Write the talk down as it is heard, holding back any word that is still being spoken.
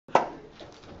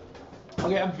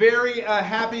Okay, I'm very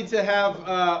happy to have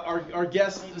our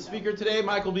guest speaker today,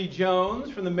 Michael B.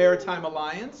 Jones from the Maritime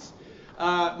Alliance.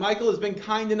 Michael has been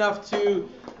kind enough to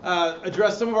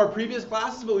address some of our previous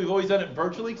classes, but we've always done it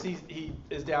virtually because he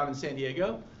is down in San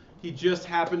Diego. He just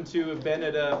happened to have been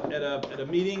at a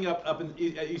meeting up at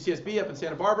UCSB up in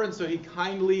Santa Barbara, and so he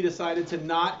kindly decided to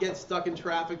not get stuck in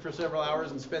traffic for several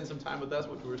hours and spend some time with us,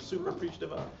 which we were super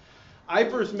appreciative of. I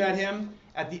first met him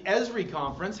at the Esri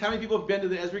conference. How many people have been to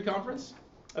the Esri conference?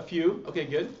 A few. Okay,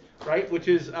 good. Right, which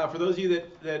is, for those of you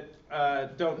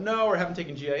that don't know or haven't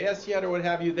taken GIS yet or what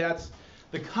have you, that's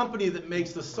the company that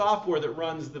makes the software that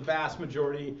runs the vast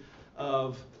majority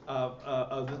of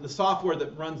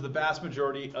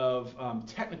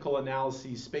technical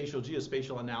analyses,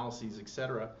 geospatial analyses,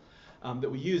 etc.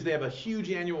 That we use. They have a huge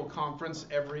annual conference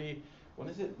every, when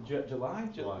is it? July,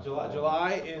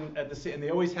 and they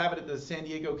always have it at the San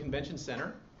Diego Convention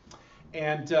Center.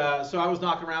 And so I was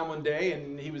knocking around one day,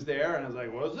 and he was there, and I was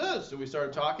like, "What is this?" So we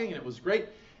started talking, and it was great.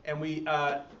 And we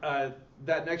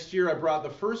that next year, I brought the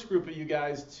first group of you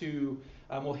guys to.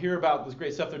 We'll hear about this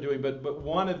great stuff they're doing, but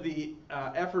one of the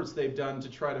efforts they've done to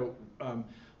try to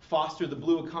foster the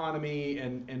blue economy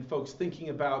and folks thinking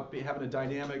about having a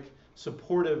dynamic,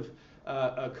 supportive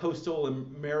coastal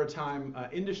and maritime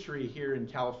industry here in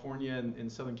California and in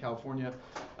Southern California.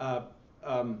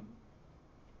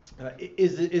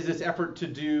 Is this effort to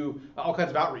do all kinds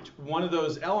of outreach. One of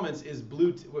those elements is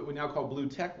what we now call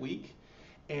BlueTech Week.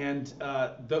 And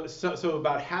so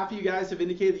about half of you guys have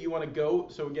indicated that you want to go.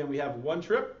 So again, we have one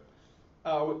trip.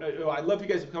 I'd love if you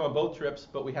guys to come on both trips,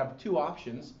 but we have two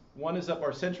options. One is up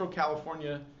our Central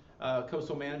California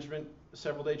coastal management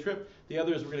several-day trip. The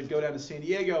other is we're going to go down to San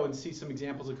Diego and see some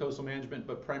examples of coastal management,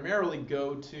 but primarily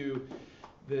go to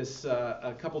this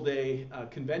couple-day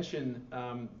convention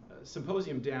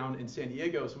symposium down in San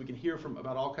Diego, so we can hear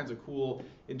about all kinds of cool,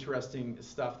 interesting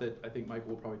stuff that I think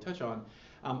Michael will probably touch on.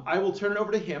 I will turn it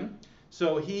over to him.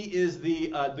 So he is the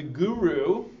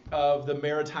guru of the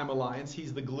Maritime Alliance.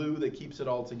 He's the glue that keeps it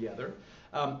all together.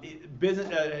 He'll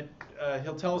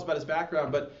tell us about his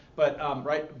background, but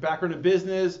background in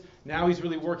business. Now he's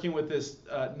really working with this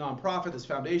nonprofit, this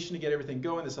foundation to get everything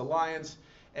going, this alliance.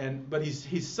 But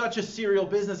he's such a serial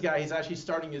business guy. He's actually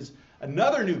starting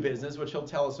another new business, which he'll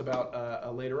tell us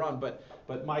about later on. But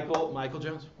Michael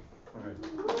Jones. All right.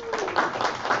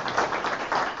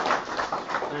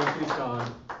 Thank you,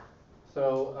 Sean. So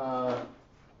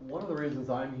one of the reasons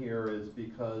I'm here is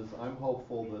because I'm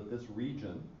hopeful that this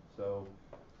region, so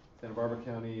Santa Barbara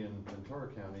County and Ventura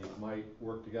County, might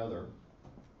work together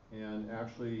and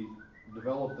actually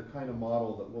develop the kind of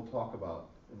model that we'll talk about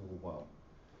in a little while.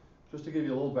 Just to give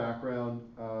you a little background,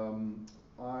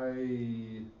 I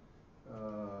am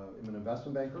an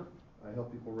investment banker. I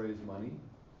help people raise money,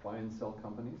 buy and sell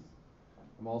companies.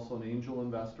 I'm also an angel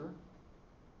investor,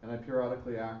 and I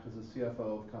periodically act as a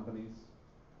CFO of companies.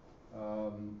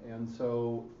 And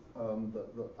so I'm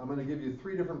going to give you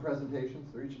 3 different presentations.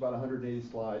 They're each about 180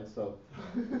 slides, so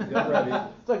get ready.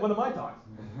 It's like one of my talks.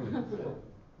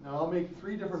 Now I'll make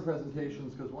 3 different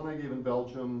presentations because one I gave in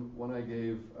Belgium, one I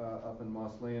gave up in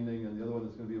Moss Landing, and the other one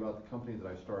is going to be about the company that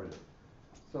I started.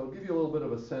 So I'll give you a little bit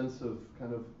of a sense of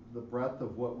kind of the breadth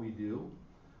of what we do.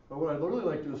 But what I'd really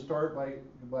like to do is start by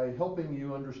helping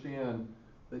you understand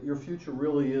that your future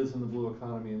really is in the blue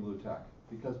economy and blue tech,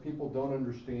 because people don't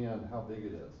understand how big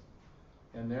it is.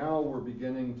 And now we're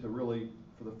beginning to really,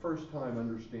 for the first time,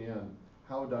 understand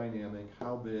how dynamic,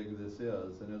 how big this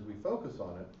is. And as we focus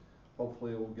on it,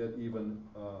 hopefully it will get even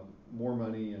more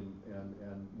money and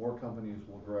more companies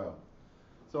will grow.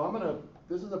 So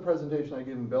this is a presentation I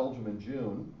gave in Belgium in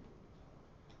June.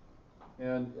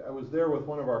 And I was there with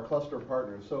one of our cluster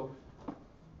partners. So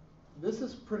this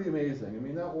is pretty amazing. I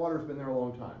mean, that water's been there a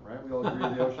long time, right? We all agree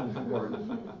the ocean's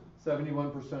important.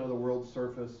 71% of the world's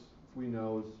surface, we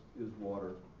know, is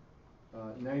water.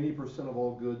 90% of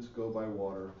all goods go by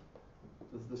water.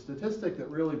 The statistic that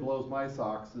really blows my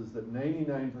socks is that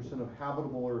 99% of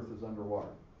habitable Earth is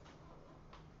underwater.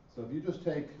 So if you just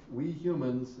take we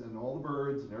humans and all the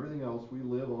birds and everything else, we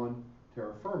live on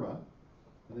terra firma,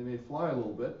 and they may fly a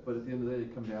little bit, but at the end of the day, they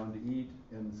come down to eat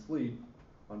and sleep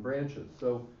on branches.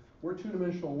 So we're a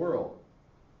 2-dimensional world,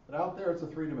 but out there it's a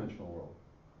 3-dimensional world.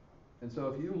 And so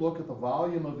if you look at the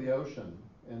volume of the ocean,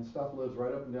 and stuff lives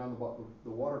right up and down the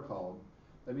water column,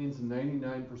 that means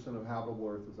 99% of habitable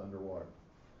Earth is underwater.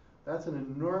 That's an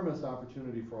enormous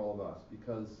opportunity for all of us,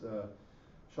 because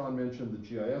Sean mentioned the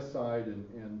GIS side,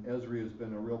 and Esri has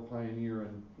been a real pioneer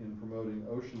in promoting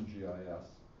ocean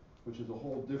GIS, which is a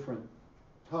whole different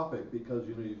topic, because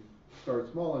you start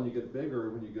small and you get bigger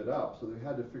when you get up. So they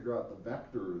had to figure out the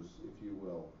vectors, if you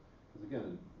will, because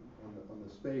again, on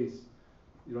space,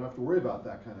 you don't have to worry about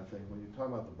that kind of thing. When you're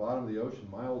talking about the bottom of the ocean,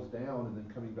 miles down and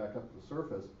then coming back up to the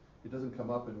surface, it doesn't come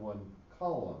up in one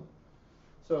column.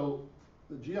 So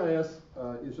the GIS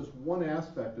is just one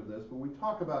aspect of this, but we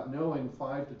talk about knowing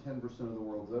 5 to 10% of the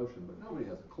world's ocean, but nobody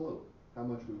has a clue how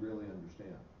much we really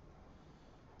understand.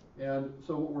 And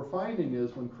so what we're finding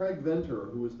is when Craig Venter,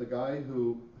 who was the guy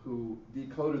who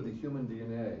decoded the human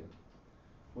DNA,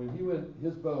 when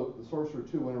his boat, the Sorcerer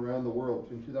II, went around the world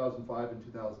between 2005 and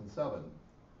 2007,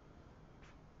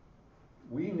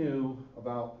 we knew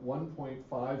about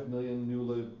 1.5 million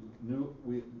new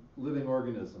living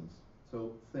organisms.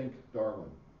 So think Darwin.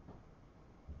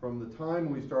 From the time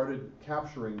we started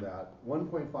capturing that,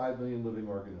 1.5 million living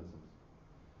organisms.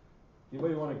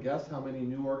 Anybody want to guess how many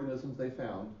new organisms they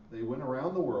found? They went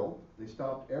around the world. They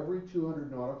stopped every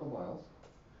 200 nautical miles.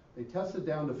 They tested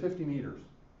down to 50 meters.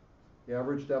 The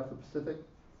average depth of the Pacific,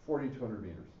 4,200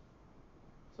 meters.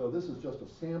 So this is just a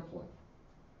sampling.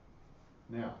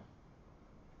 Now,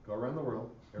 go around the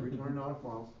world, every 200 nautical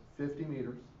miles, 50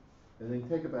 meters, and then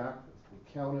take it back,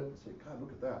 they count it, and say, God,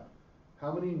 look at that.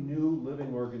 How many new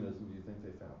living organisms do you think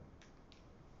they found?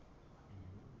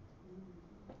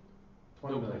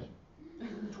 20 million.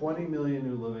 20 million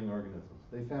new living organisms.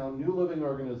 They found new living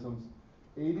organisms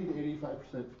 80 to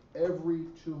 85% every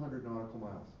 200 nautical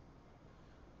miles.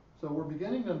 So we're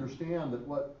beginning to understand that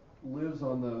what lives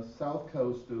on the south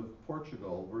coast of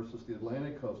Portugal versus the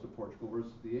Atlantic coast of Portugal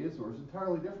versus the Azores is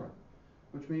entirely different,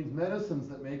 which means medicines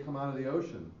that may come out of the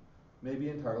ocean may be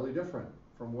entirely different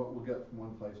from what we'll get from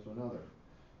one place to another.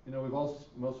 You know,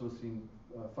 most of us seen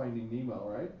Finding Nemo,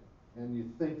 right? And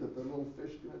you think that the little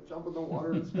fish is going to jump in the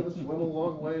water, it's going to swim a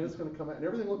long way, and it's going to come out, and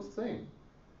everything looks the same.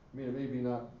 I mean, it may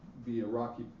not be a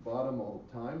rocky bottom all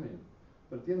the time,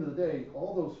 but at the end of the day,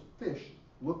 all those fish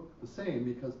look the same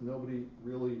because nobody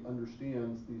really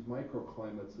understands these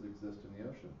microclimates that exist in the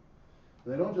ocean.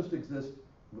 They don't just exist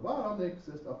in the bottom, they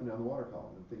exist up and down the water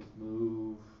column, and things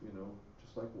move, you know,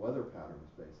 just like weather patterns,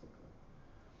 basically.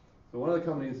 So one of the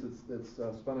companies that's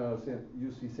spun out of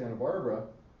UC Santa Barbara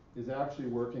is actually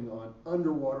working on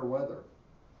underwater weather.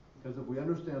 Because if we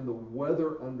understand the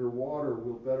weather underwater,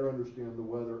 we'll better understand the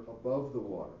weather above the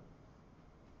water.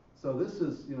 So this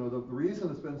is, you know, the reason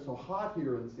it's been so hot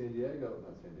here in San Diego,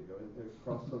 not San Diego,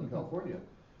 across Southern California,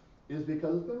 is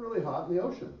because it's been really hot in the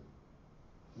ocean.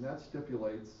 And that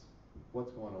stipulates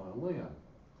what's going on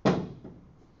land.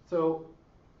 So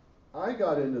I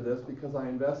got into this because I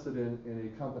invested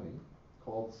in a company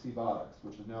called Seabotics,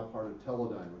 which is now part of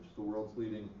Teledyne, which is the world's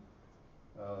leading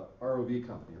ROV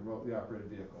company, remotely operated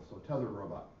vehicle, so a tethered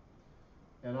robot.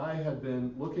 And I had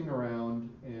been looking around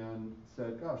and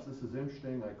said, gosh, this is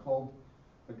interesting. I called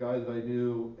a guy that I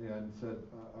knew and said,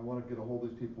 I want to get a hold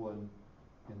of these people in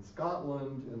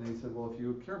Scotland. And they said, well, if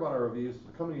you care about ROVs, there's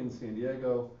a company in San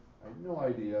Diego. I had no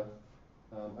idea.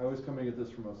 I was coming at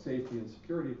this from a safety and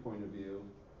security point of view,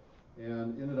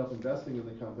 and ended up investing in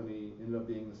the company, ended up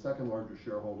being the second largest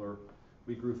shareholder.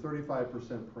 We grew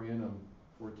 35% per annum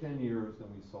for 10 years, then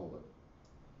we sold it.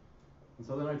 And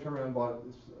so then I turned around and bought,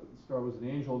 was an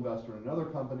angel investor in another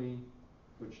company,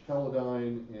 which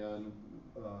Teledyne and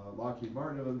Lockheed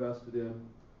Martin have invested in,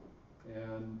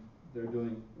 and they're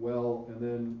doing well. And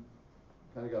then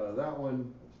kind of got out of that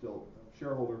one, I'm still a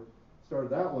shareholder,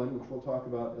 started that one, which we'll talk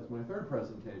about as my third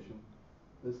presentation.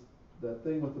 That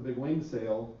thing with the big wing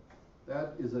sail,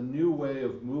 that is a new way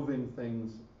of moving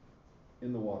things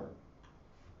in the water.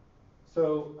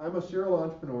 So I'm a serial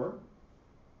entrepreneur,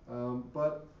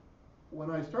 but when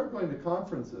I started going to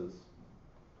conferences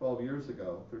 12 years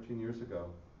ago, 13 years ago,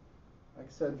 I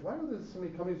said, why are there so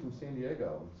many companies from San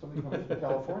Diego and so many companies from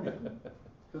California?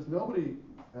 Because nobody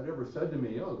had ever said to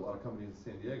me, oh, there's a lot of companies in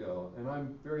San Diego, and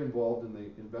I'm very involved in the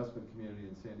investment community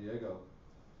in San Diego.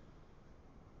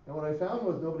 And what I found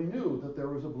was nobody knew that there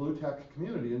was a BlueTech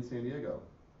community in San Diego.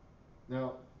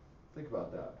 Now, think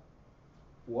about that.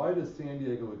 Why does San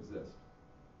Diego exist?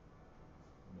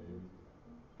 Navy.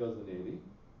 Because of the Navy.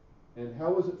 And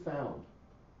how was it found?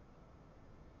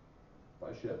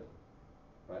 By ship,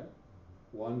 right?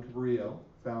 Juan Cabrillo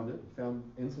found it, found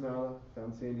Ensenada,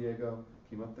 found San Diego,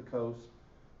 came up the coast.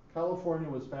 California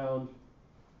was found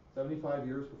 75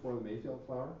 years before the Mayfield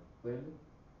flower landed.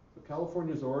 So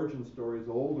California's origin story is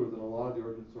older than a lot of the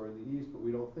origin story in the East, but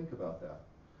we don't think about that.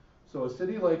 So a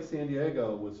city like San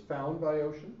Diego was found by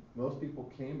ocean. Most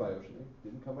people came by ocean. They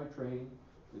didn't come by train,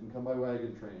 didn't come by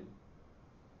wagon train.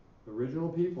 The original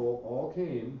people all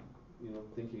came, you know,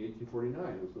 thinking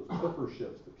 1849. It was those clipper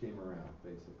ships that came around,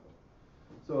 basically.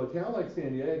 So a town like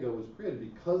San Diego was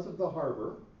created because of the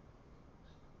harbor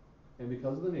and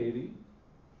because of the Navy,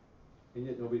 and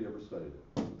yet nobody ever studied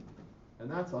it. And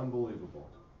that's unbelievable.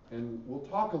 And we'll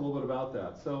talk a little bit about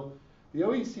that. So the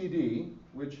OECD,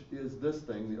 which is this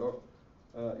thing,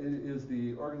 it is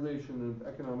the Organization of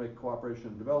Economic Cooperation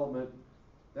and Development.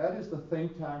 That is the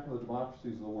think tank of the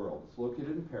democracies of the world. It's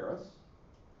located in Paris.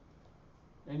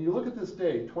 And you look at this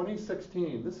date,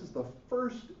 2016, this is the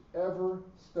first ever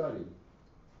study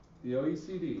the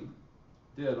OECD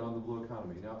did on the blue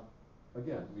economy. Now,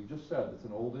 again, we just said it's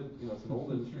an old, it's an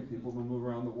old industry. People have been moving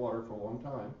around the water for a long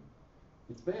time.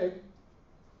 It's big.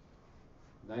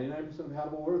 99% of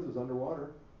habitable Earth is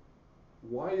underwater.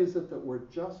 Why is it that we're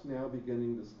just now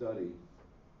beginning to study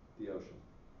the ocean?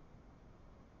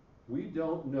 We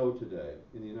don't know today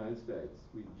in the United States,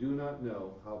 we do not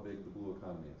know how big the blue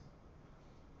economy is.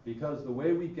 Because the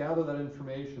way we gather that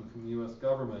information from the US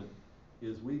government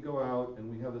is we go out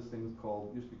and we have this thing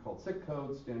called, used to be called SIC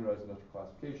codes, Standardized Industrial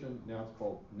Classification, now it's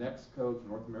called NEX codes,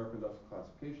 North American Industrial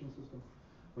Classification System.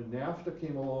 When NAFTA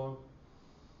came along,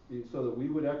 so that we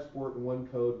would export in one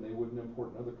code and they wouldn't import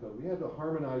another code, we had to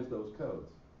harmonize those codes.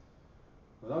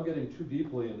 Without getting too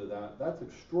deeply into that, that's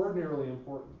extraordinarily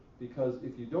important, because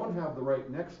if you don't have the right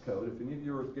NEX code, if any of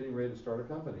you are getting ready to start a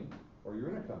company, or you're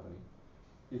in a company,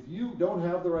 if you don't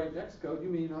have the right NEX code, you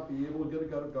may not be able to get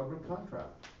a government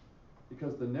contract.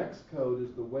 Because the NEX code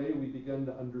is the way we begin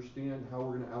to understand how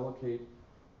we're going to allocate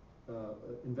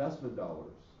investment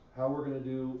dollars, how we're going to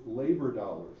do labor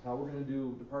dollars, how we're going to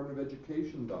do Department of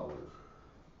Education dollars.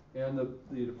 And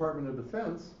the Department of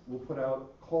Defense will put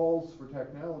out calls for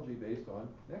technology based on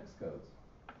NEX codes.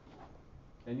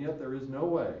 And yet there is no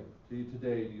way for you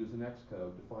today to use a NEX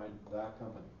code to find that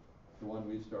company, the one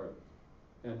we started,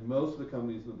 and most of the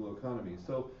companies in the blue economy.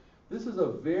 So this is a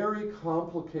very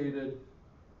complicated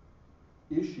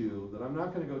issue that I'm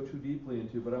not going to go too deeply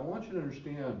into, but I want you to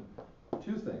understand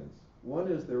two things. One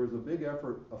is there is a big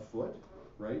effort afoot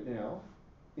right now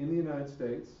in the United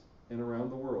States and around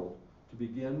the world to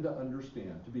begin to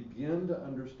understand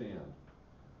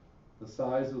the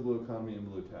size of the blue economy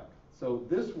and blue tech. So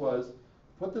this was,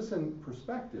 put this in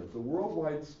perspective, the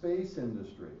worldwide space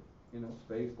industry,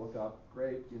 space, look up,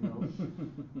 great,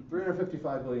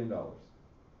 $355 billion.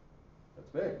 That's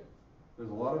big. There's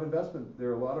a lot of investment, there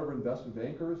are a lot of investment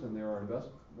bankers and there are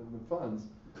investment funds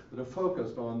that are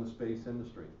focused on the space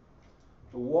industry.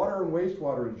 The water and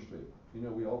wastewater industry,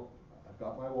 I've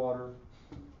got my water,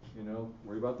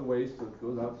 worry about the waste that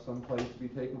goes out to some place to be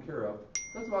taken care of.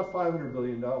 That's about $500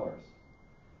 billion.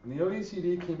 And the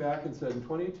OECD came back and said in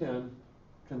 2010,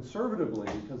 conservatively,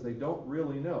 because they don't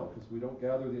really know, because we don't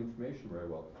gather the information very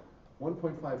well,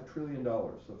 $1.5 trillion,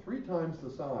 so 3 times the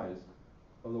size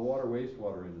of the water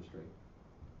wastewater industry.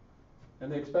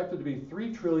 And they expect it to be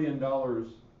 $3 trillion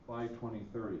by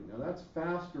 2030. Now that's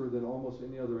faster than almost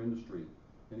any other industry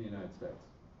in the United States.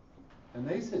 And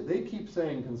they keep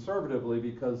saying conservatively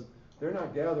because they're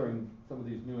not gathering some of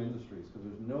these new industries, because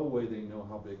there's no way they know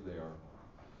how big they are.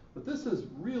 But this is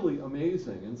really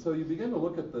amazing. And so you begin to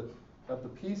look at the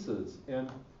pieces, and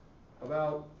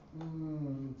about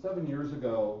 7 years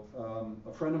ago,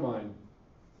 a friend of mine,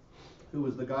 who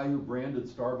was the guy who branded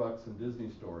Starbucks and Disney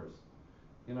stores,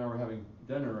 he and I were having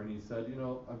dinner, and he said,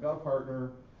 I've got a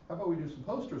partner, how about we do some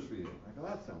posters for you? I go,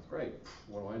 that sounds great.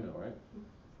 What do I know, right?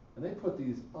 And they put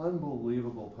these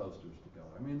unbelievable posters together.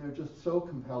 I mean, they're just so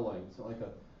compelling. So like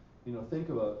think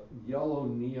of a yellow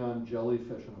neon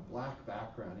jellyfish on a black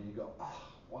background, and you go,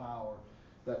 wow. Or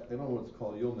that, I don't know what it's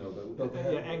called, you'll know.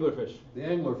 Anglerfish. The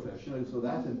anglerfish, so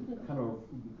that's in kind of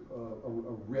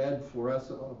a red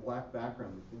fluorescent on a black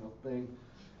background, thing.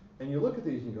 And you look at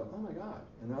these and you go, oh my God.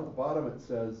 And now at the bottom it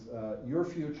says, your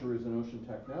future is in ocean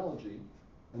technology.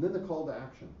 And then the call to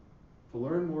action. To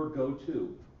learn more, go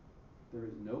to. There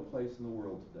is no place in the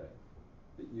world today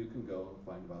that you can go and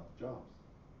find about the jobs.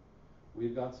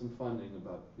 We've got some funding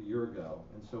about a year ago,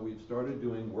 and so we've started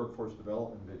doing workforce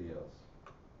development videos,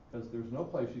 because there's no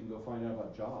place you can go find out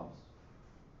about jobs.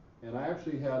 And I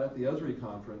actually had, at the Esri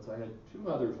conference, I had 2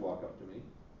 mothers walk up to me,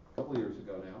 a couple of years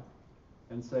ago now,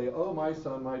 and say, oh, my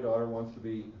son, my daughter wants to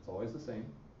be, it's always the same,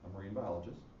 a marine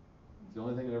biologist. It's the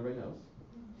only thing that everybody knows.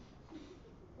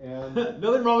 And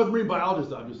nothing wrong with marine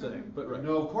biologists, I'm just saying. But right.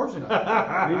 No, of course not.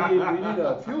 we need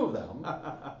a few of them.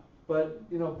 But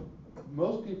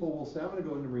most people will say, I'm going to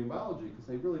go into marine biology because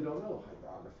they really don't know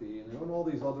hydrography and they don't know all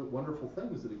these other wonderful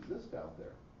things that exist out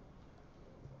there.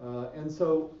 And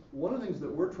so one of the things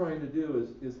that we're trying to do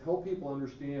is help people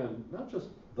understand not just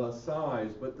the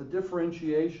size, but the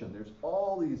differentiation. There's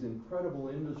all these incredible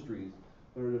industries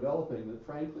that are developing that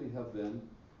frankly have been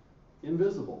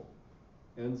invisible.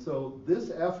 And so this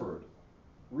effort,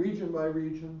 region by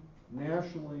region,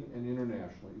 nationally and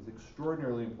internationally, is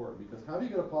extraordinarily important, because how do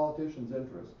you get a politician's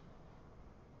interest?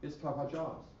 It's to talk about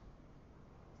jobs.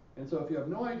 And so if you have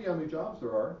no idea how many jobs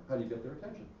there are, how do you get their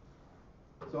attention?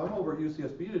 So I'm over at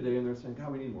UCSB today and they're saying,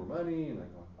 God, we need more money. And I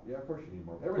go, yeah, of course you need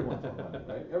more. Everyone wants more money,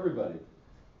 right? Everybody.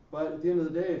 But at the end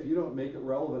of the day, if you don't make it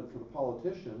relevant for the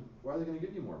politician, why are they going to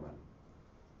give you more money?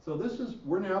 So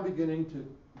we're now beginning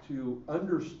to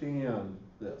understand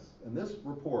this. And this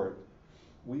report,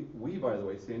 we, by the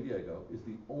way, San Diego, is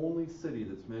the only city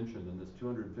that's mentioned in this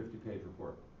 250-page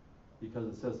report because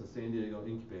it says the San Diego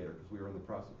incubator, because we were in the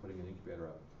process of putting an incubator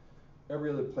up.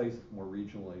 Every other place more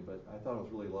regionally, but I thought it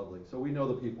was really lovely. So we know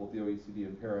the people at the OECD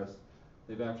in Paris.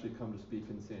 They've actually come to speak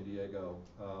in San Diego.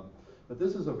 But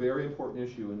this is a very important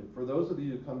issue, and for those of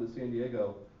you who come to San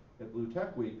Diego at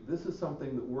BlueTech Week, this is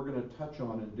something that we're going to touch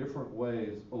on in different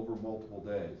ways over multiple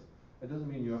days. It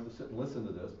doesn't mean you have to sit and listen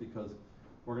to this, because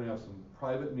we're going to have some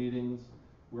private meetings.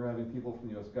 We're having people from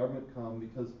the U.S. government come,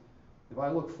 because if I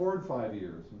look forward 5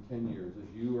 years and 10 years,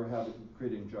 as you are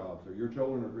creating jobs, or your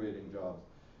children are creating jobs,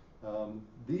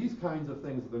 these kinds of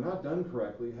things, if they're not done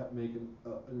correctly, make an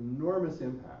enormous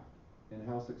impact in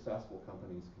how successful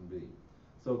companies can be.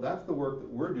 So that's the work that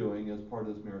we're doing as part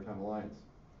of this Maritime Alliance.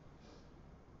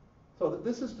 So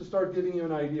this is to start giving you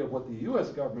an idea of what the U.S.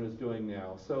 government is doing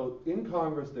now. So in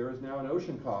Congress, there is now an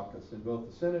ocean caucus in both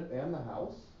the Senate and the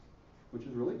House, which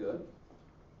is really good.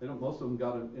 Most of them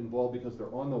got involved because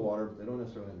they're on the water, but they don't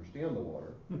necessarily understand the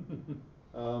water.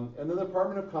 And then the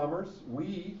Department of Commerce,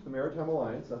 the Maritime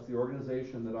Alliance, that's the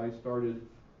organization that I started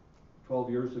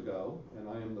 12 years ago, and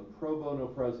I am the pro bono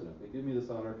president. They give me this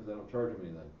honor because I don't charge them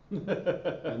anything.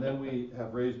 And then we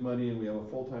have raised money, and we have a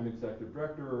full-time executive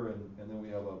director, and then we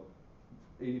have a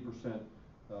 80%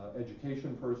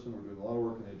 education person. We're doing a lot of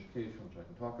work in education, which I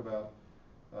can talk about,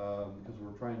 because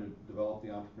we're trying to develop the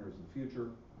entrepreneurs in the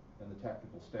future and the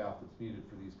technical staff that's needed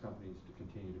for these companies to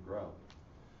continue to grow.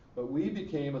 But we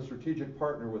became a strategic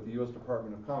partner with the U.S.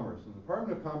 Department of Commerce. And the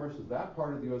Department of Commerce is that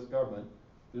part of the U.S. government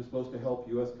that is supposed to help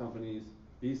U.S. companies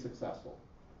be successful.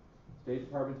 State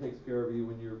Department takes care of you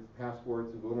when your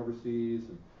passports and going overseas,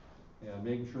 and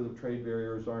making sure the trade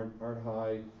barriers aren't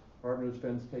high. Department of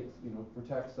Defense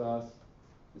protects us,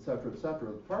 et cetera, et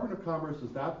cetera. The Department of Commerce is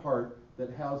that part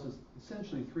that houses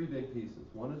essentially three big pieces.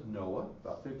 One is NOAA,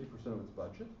 about 50% of its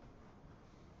budget.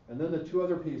 And then the two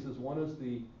other pieces, one is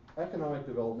the Economic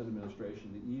Development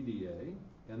Administration, the EDA,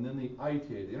 and then the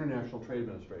ITA, the International Trade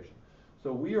Administration.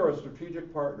 So we are a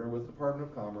strategic partner with the Department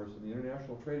of Commerce and the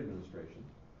International Trade Administration.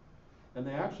 And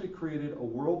they actually created a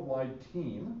worldwide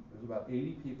team. There's about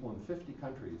 80 people in 50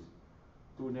 countries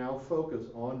who now focus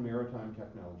on maritime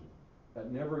technology.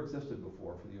 That never existed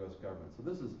before for the U.S. government. So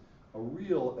this is a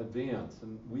real advance,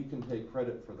 and we can take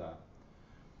credit for that.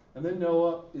 And then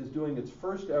NOAA is doing its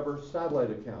first ever satellite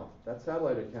account. That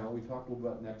satellite account, we talked a little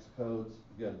about next codes.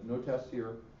 Again, no tests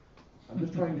here. I'm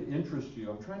just trying to interest you.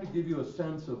 I'm trying to give you a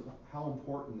sense of how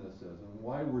important this is and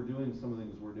why we're doing some of the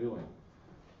things we're doing.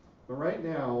 But right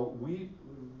now,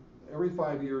 every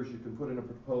 5 years you can put in a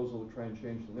proposal to try and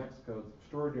change the next code. It's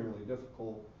extraordinarily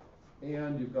difficult,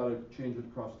 and you've got to change it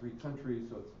across 3 countries,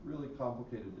 so it's really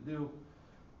complicated to do.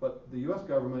 But the U.S.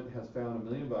 government has found $1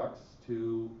 million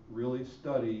to really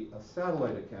study a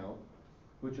satellite account,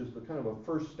 which is the kind of a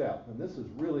first step. And this is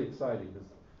really exciting because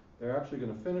they're actually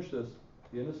going to finish this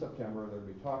at the end of September. They're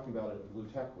going to be talking about it at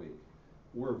BlueTech Week.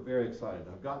 We're very excited.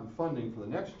 I've gotten funding for the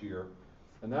next year,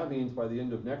 and that means by the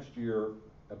end of next year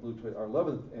at BlueTech, our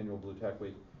 11th annual BlueTech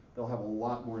Week, they'll have a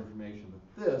lot more information.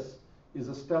 But this is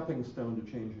a stepping stone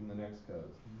to changing the next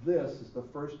codes. This is the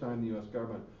first time the U.S.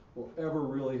 government will ever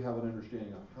really have an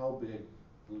understanding of how big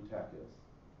BlueTech is.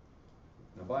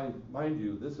 Now, mind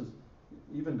you, this is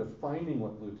even defining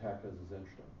what BlueTech is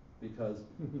interesting, because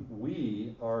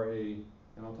we are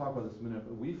and I'll talk about this in a minute,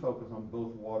 but we focus on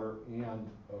both water and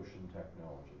ocean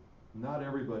technology. Not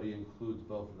everybody includes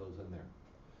both of those in there.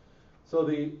 So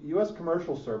the U.S.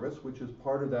 Commercial Service, which is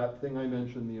part of that thing I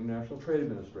mentioned, the International Trade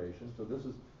Administration, so this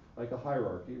is like a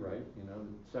hierarchy, right? The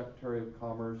Secretary of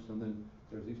Commerce, and then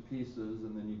there's these pieces,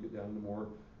 and then you get down to more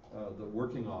the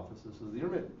working offices. So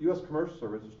the U.S. Commercial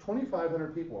Service is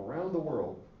 2,500 people around the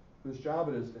world whose job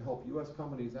it is to help U.S.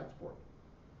 companies export.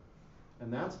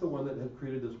 And that's the one that had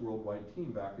created this worldwide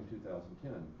team back in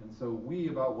 2010. And so we,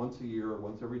 about once a year or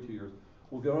once every 2 years,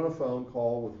 will get on a phone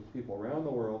call with people around the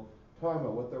world, talking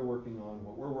about what they're working on,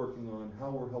 what we're working on,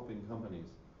 how we're helping companies.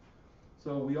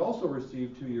 So we also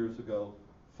received 2 years ago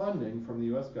funding from the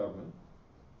U.S. government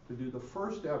to do the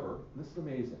first ever, and this is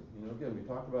amazing, again, we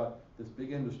talked about this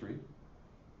big industry.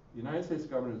 The United States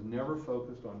government has never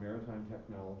focused on maritime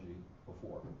technology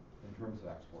before in terms of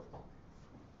exports.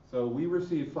 So we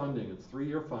received funding. It's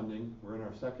 3-year funding. We're in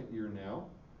our 2nd year now,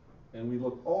 and we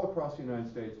look all across the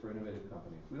United States for innovative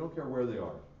companies. We don't care where they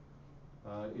are.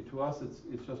 To us,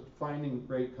 it's just finding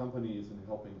great companies and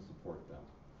helping support them.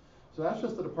 So that's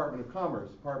just the Department of Commerce.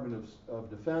 Department of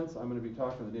Defense, I'm going to be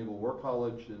talking to the Naval War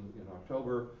College in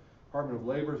October. Department of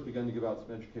Labor has begun to give out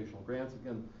some educational grants.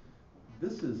 Again,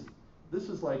 this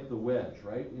is like the wedge,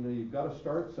 right? You know, you've got to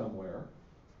start somewhere.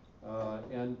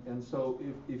 And so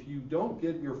if you don't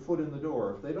get your foot in the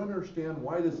door, if they don't understand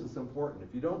why this is important,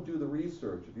 if you don't do the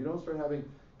research, if you don't start having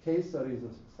case studies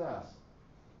of success,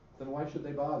 then why should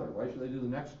they bother? Why should they do the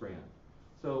next grant?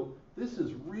 So this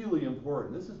is really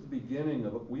important. This is the beginning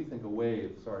of, we think, a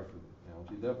wave. Sorry for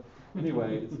the analogy.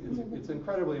 Anyway, it's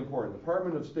incredibly important.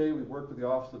 Department of State, we've worked with the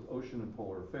Office of Ocean and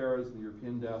Polar Affairs, the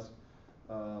European Desk,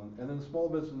 and then the Small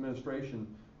Business Administration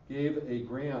gave a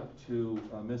grant to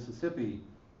Mississippi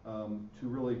to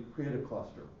really create a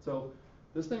cluster. So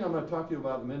this thing I'm going to talk to you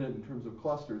about in a minute in terms of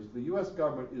clusters, the U.S.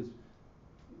 government is,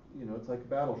 you know, it's like a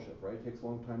battleship, right? It takes a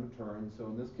long time to turn. So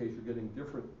in this case, you're getting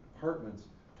different departments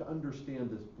to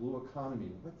understand this blue economy.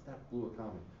 What's that blue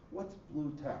economy? What's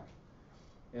BlueTech?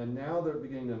 And now they're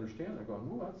beginning to understand. They're going,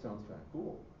 oh, that sounds kind of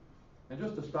cool. And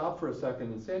just to stop for a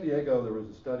second, in San Diego, there was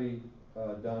a study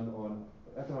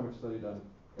economic study done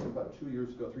about 3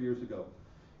 years ago.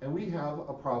 And we have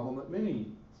a problem that many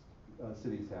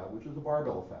cities have, which is the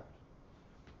barbell effect.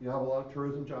 You have a lot of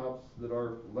tourism jobs that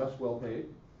are less well paid,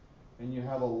 and you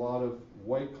have a lot of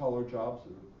white collar jobs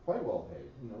that are quite well paid,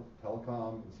 you know,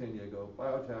 telecom in San Diego,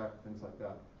 biotech, things like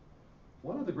that.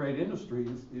 One of the great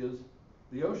industries is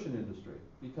the ocean industry,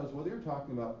 because whether you're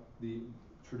talking about the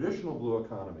traditional blue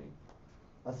economy,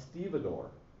 a stevedore,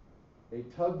 a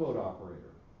tugboat operator,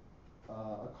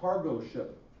 a cargo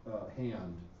ship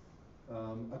hand,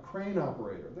 a crane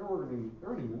operator, they're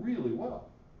earning really well.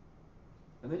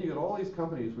 And then you get all these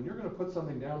companies, when you're going to put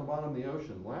something down the bottom of the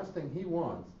ocean, the last thing he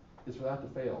wants is for that to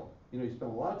fail. You know, you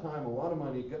spend a lot of time, a lot of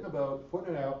money getting a boat,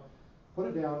 putting it out, put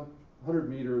it down 100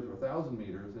 meters or 1,000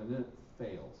 meters, and then it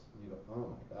fails. And you go, oh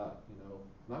my God, you know,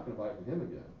 I'm not going to buy from him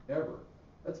again, ever.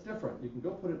 That's different. You can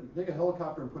go take a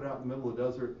helicopter and put it out in the middle of the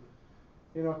desert.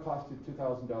 You know, it costs you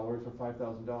 $2,000 or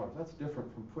 $5,000. That's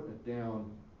different from putting it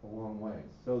down a long way.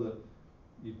 So that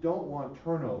you don't want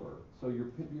turnover. So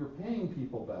you're paying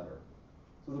people better.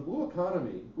 So the blue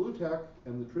economy, BlueTech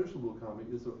and the traditional blue economy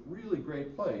is a really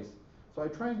great place. So I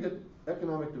try and get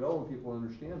economic development people to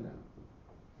understand that,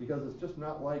 because it's just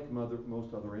not like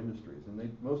most other industries,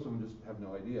 and most of them just have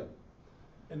no idea.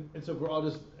 And so I'll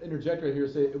just interject right here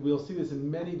and say we'll see this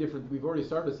in many different. We've already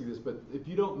started to see this, but if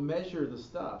you don't measure the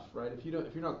stuff, right? If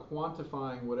you're not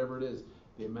quantifying whatever it is,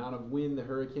 the amount of wind the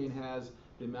hurricane has,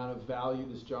 the amount of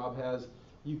value this job has,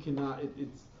 you cannot.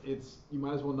 You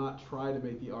might as well not try to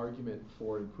make the argument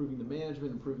for improving the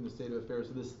management, improving the state of affairs.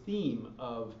 So this theme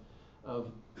of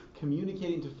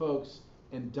communicating to folks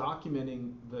and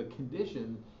documenting the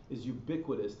condition is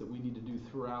ubiquitous that we need to do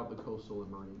throughout the coastal and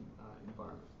marine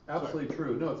environment. Absolutely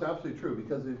true. No, it's absolutely true,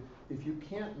 because if you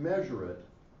can't measure it,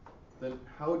 then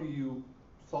how do you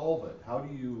solve it? How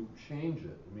do you change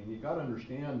it? I mean, you got to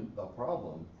understand the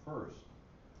problem first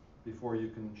before you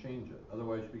can change it.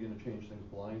 Otherwise, you begin to change things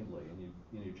blindly,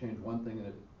 and you change one thing and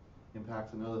it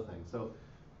impacts another thing. So,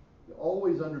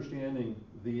 always understanding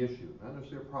the issue, not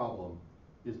necessarily a problem,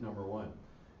 is number one.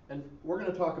 And we're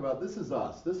going to talk about, this is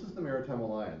us. This is the Maritime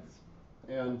Alliance.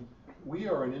 And we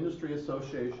are an industry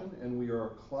association, and we are a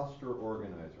cluster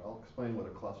organizer. I'll explain what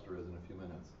a cluster is in a few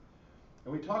minutes.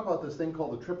 And we talk about this thing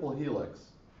called the triple helix.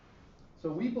 So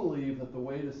we believe that the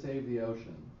way to save the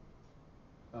ocean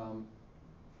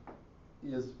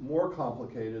is more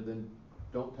complicated than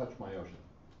don't touch my ocean.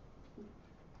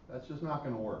 That's just not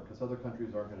going to work, because other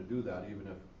countries aren't going to do that, even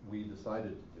if we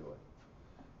decided to do it.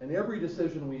 And every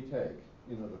decision we take,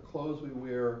 you know, the clothes we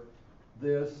wear,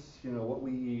 this, you know, what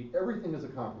we eat, everything is a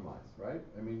compromise, right?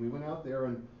 I mean, we went out there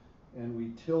and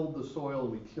we tilled the soil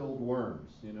and we killed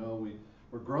worms, you know,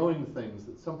 we're growing things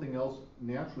that something else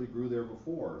naturally grew there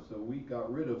before, so we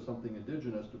got rid of something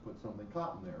indigenous to put something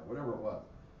cotton there, whatever it was.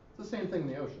 It's the same thing in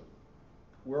the ocean.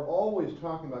 We're always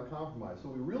talking about compromise, so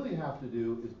what we really have to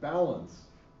do is balance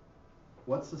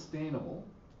what's sustainable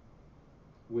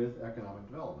with economic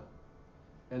development.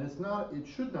 And it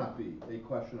should not be a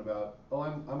question about, oh,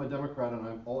 I'm a Democrat and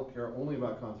I care only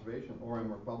about conservation, or I'm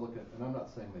a Republican, and I'm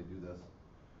not saying they do this,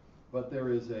 but there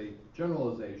is a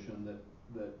generalization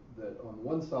that on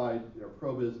one side they're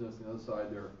pro-business, on the other side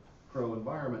they're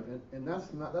pro-environment, and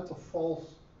that's a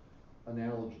false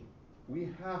analogy. We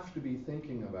have to be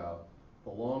thinking about the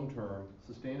long-term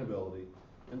sustainability,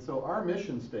 and so our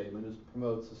mission statement is to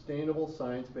promote sustainable,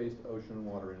 science-based ocean and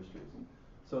water industries.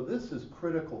 So this is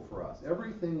critical for us.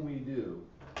 Everything we do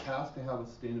has to have a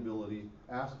sustainability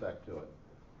aspect to it.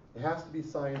 It has to be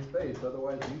science-based,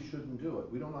 otherwise we shouldn't do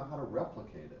it. We don't know how to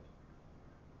replicate it.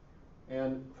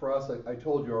 And for us, I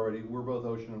told you already, we're both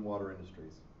ocean and water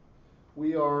industries.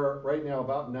 We are right now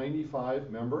about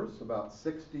 95 members, about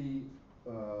 60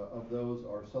 of those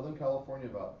are Southern California,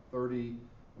 about 30,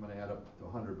 I'm gonna add up to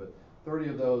 100, but 30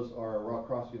 of those are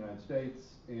across the United States,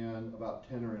 and about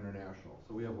 10 are international.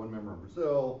 So we have one member in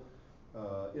Brazil,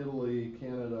 Italy,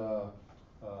 Canada,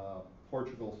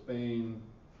 Portugal, Spain,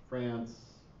 France,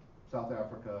 South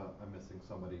Africa, I'm missing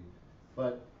somebody.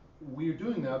 But we're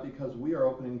doing that because we are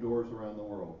opening doors around the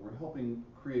world. We're helping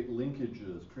create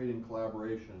linkages, creating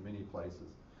collaboration in many places.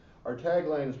 Our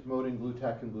tagline is promoting blue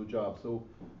tech and blue jobs. So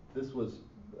this was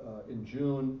in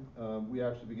June. We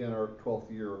actually began our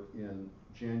 12th year in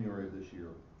January of this year.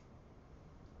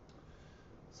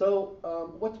 So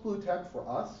what's blue tech for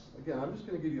us? Again, I'm just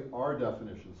going to give you our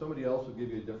definition. Somebody else will give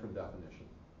you a different definition.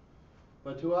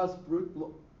 But to us,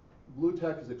 blue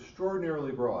tech is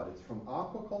extraordinarily broad. It's from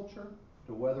aquaculture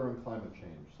to weather and climate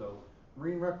change. So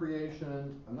marine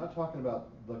recreation, I'm not talking about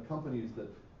the companies that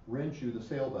rent you the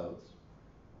sailboats,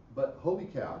 but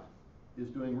Hobie Cat is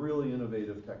doing really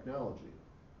innovative technology.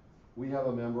 We have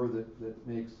a member that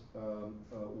makes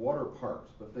water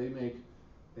parks, but they make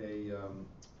the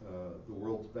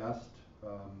world's best,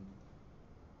 I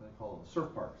call them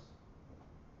surf parks.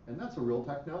 And that's a real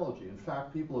technology. In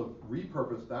fact, people have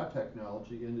repurposed that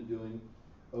technology into doing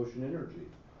ocean energy.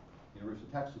 University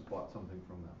of Texas bought something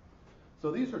from them.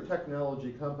 So these are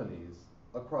technology companies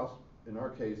across, in our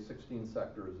case, 16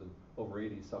 sectors and over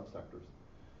 80 subsectors.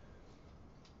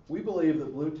 We believe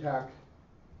that blue tech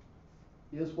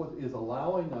is what is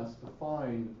allowing us to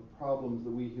find the problems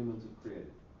that we humans have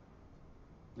created.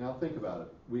 Now think about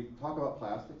it. We talk about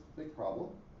plastics, big problem.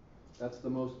 That's the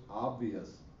most obvious,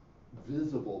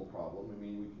 visible problem. I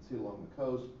mean, we can see it along the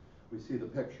coast. We see the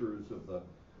pictures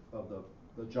of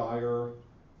the gyre.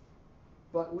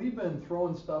 But we've been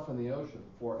throwing stuff in the ocean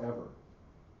forever.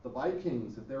 The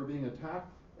Vikings, if they were being attacked,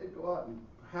 they'd go out and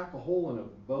hack a hole in a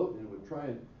boat and would try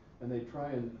and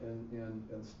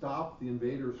stop the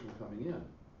invaders from coming in.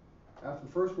 After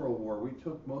the First World War, we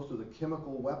took most of the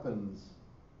chemical weapons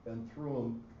and threw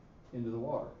them into the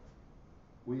water.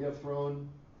 We have thrown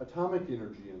atomic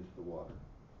energy into the water.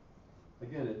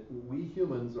 Again, we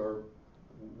humans are,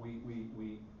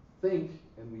 we think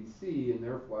and we see, and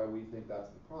therefore we think that's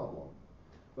the problem.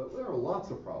 But there are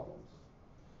lots of problems.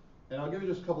 And I'll give you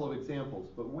just a couple of examples.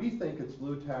 But we think it's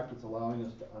blue tech that's allowing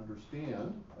us to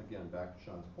understand, again, back to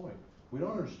Sean's point, we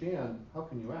don't understand, how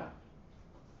can you act?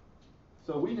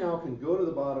 So we now can go to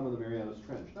the bottom of the Marianas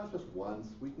Trench, not just once.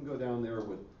 We can go down there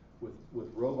with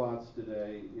robots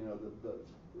today. You know, the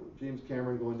James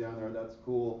Cameron going down there, that's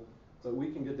cool. But we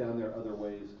can get down there other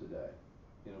ways today.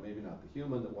 You know, maybe not the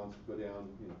human that wants to go down,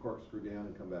 you know, corkscrew down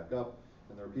and come back up.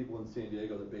 And there are people in San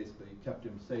Diego that basically kept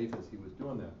him safe as he was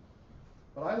doing that.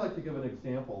 But I'd like to give an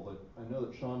example that I know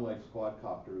that Sean likes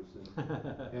quadcopters,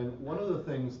 and one of the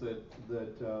things that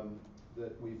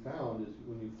we found is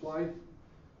when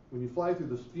you fly through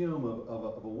the spume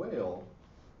of a whale,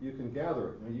 you can gather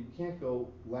it. Now you can't go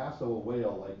lasso a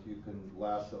whale like you can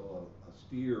lasso a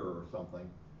steer or something.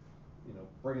 You know,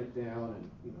 bring it down and,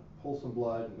 you know, pull some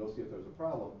blood and go see if there's a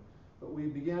problem. But we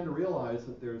began to realize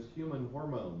that there's human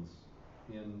hormones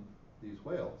in these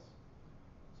whales.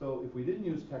 So if we didn't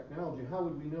use technology, how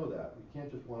would we know that? We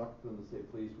can't just walk up to them and say,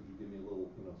 please, would you give me a little,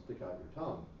 you know, stick out your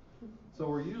tongue. So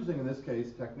we're using, in this case,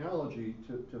 technology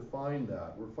to find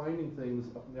that. We're finding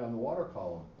things up and down the water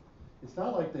column. It's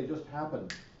not like they just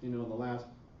happened, you know, in the last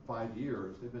 5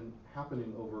 years. They've been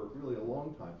happening over really a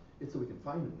long time. It's so we can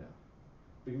find them now.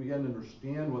 We can begin to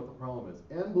understand what the problem is.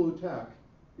 And blue tech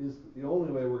is the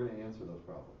only way we're going to answer those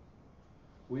problems.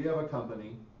 We have a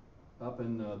company up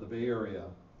in the Bay Area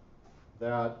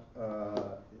that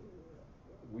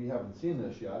we haven't seen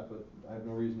this yet, but I have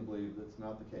no reason to believe that's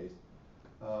not the case,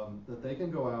 that they can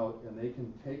go out and they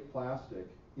can take plastic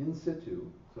in situ.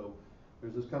 So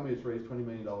there's this company that's raised $20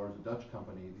 million, a Dutch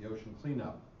company, the Ocean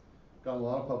Cleanup. Got a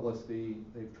lot of publicity.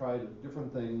 They've tried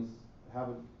different things,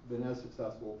 haven't been as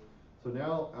successful. So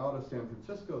now out of San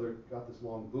Francisco, they've got this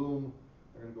long boom.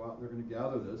 They're going to go out and they're going to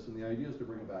gather this, and the idea is to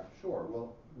bring it back to shore.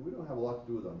 Well, we don't have a lot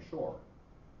to do with it on shore.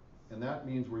 And that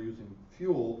means we're using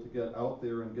fuel to get out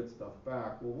there and get stuff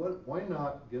back. Well, why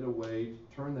not get a way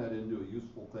to turn that into a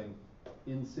useful thing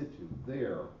in situ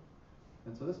there?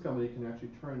 And so this company can actually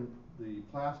turn the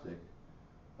plastic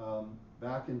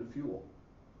back into fuel.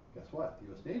 Guess what?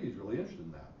 The US Navy is really interested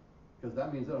in that, because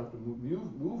that means they don't have to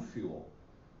move fuel.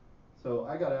 So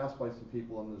I got asked by some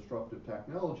people in the Disruptive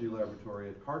Technology Laboratory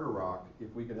at Carter Rock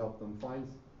if we could help them find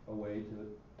a way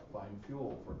to find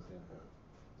fuel, for example.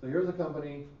 So here's a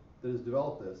company that has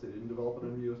developed this. They didn't develop it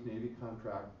under U.S. Navy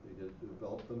contract. They did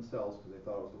develop it themselves because they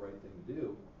thought it was the right thing to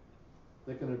do.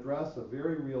 That can address a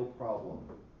very real problem.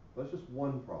 That's just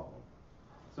one problem.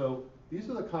 So these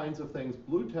are the kinds of things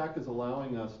BlueTech is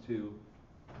allowing us to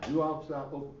do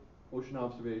ocean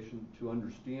observation, to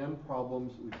understand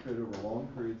problems that we've created over long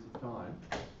periods of time.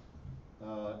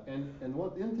 And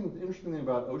what the interesting thing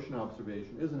about ocean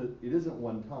observation isn't it isn't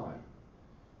one time.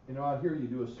 You know, out here you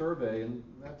do a survey, and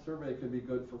that survey could be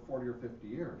good for 40 or 50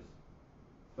 years.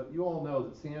 But you all know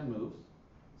that sand moves,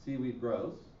 seaweed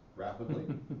grows rapidly.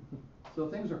 So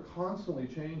things are constantly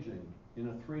changing in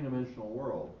a three-dimensional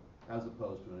world as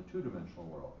opposed to in a two-dimensional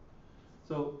world.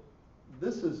 So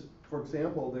this is, for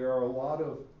example, there are a lot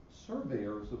of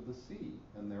surveyors of the sea,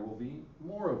 and there will be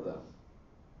more of them,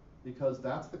 because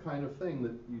that's the kind of thing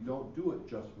that you don't do it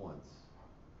just once.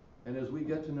 And as we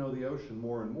get to know the ocean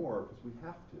more and more, because we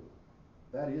have to,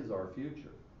 that is our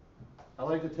future. I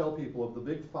like to tell people of the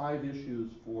big 5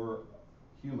 issues for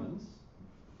humans,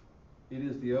 it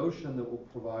is the ocean that will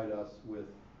provide us with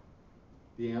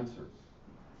the answers.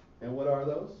 And what are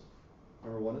those?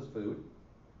 Number 1 is food.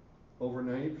 Over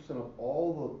 90% of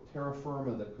all the terra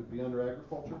firma that could be under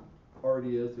agriculture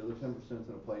already is. The other 10% is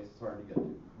in a place it's hard to get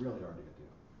to, really hard to get to.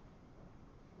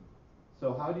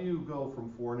 So how do you go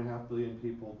from 4.5 billion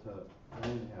people to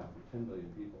 9.5 or 10 billion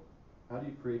people? How do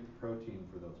you create the protein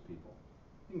for those people?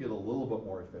 You can get a little bit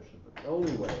more efficient, but the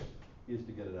only way is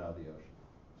to get it out of the ocean.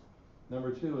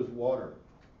 Number 2 is water.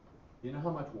 You know how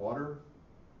much water,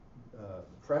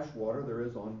 fresh water there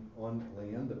is on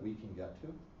land that we can get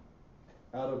to?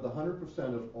 Out of the 100%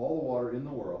 of all the water in the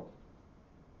world,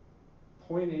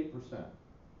 0.8%,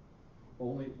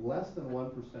 only less than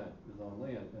 1% is on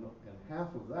land, and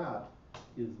half of that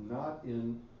is not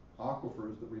in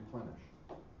aquifers that replenish.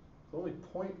 So only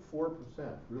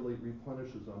 0.4% really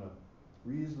replenishes on a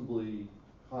reasonably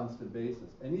constant basis,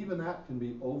 and even that can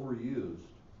be overused.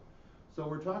 So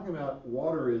we're talking about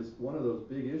water is one of those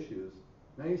big issues.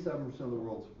 97% of the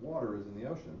world's water is in the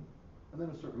ocean, and then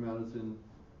a certain amount is in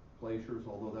glaciers,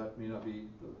 although that may not be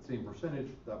the same percentage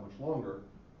that much longer.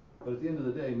 But at the end of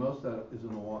the day, most of that is in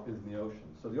the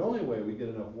ocean. So the only way we get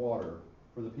enough water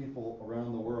for the people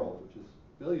around the world, which is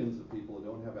billions of people who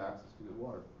don't have access to good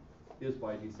water, is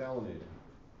by desalinating.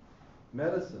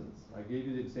 Medicines. I gave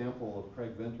you the example of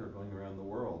Craig Venter going around the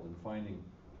world and finding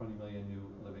 20 million new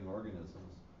living organisms.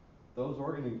 Those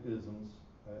organisms,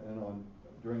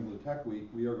 during BlueTech Week,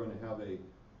 we are going to have a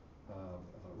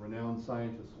renowned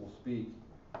scientist will speak,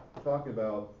 talk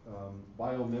about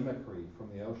biomimicry from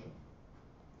the ocean.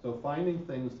 So finding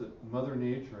things that Mother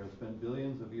Nature has spent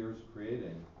billions of years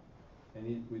creating,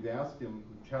 and we've asked him,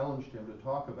 challenged him to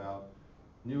talk about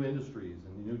new industries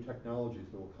and new technologies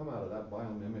that will come out of that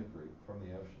biomimicry from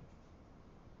the ocean.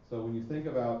 So when you think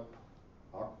about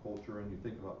aquaculture and you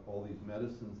think about all these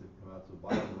medicines that come out, so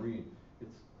biomarine,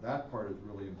 that part is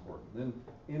really important. Then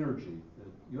energy,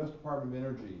 the U.S. Department of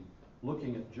Energy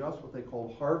looking at just what they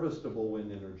call harvestable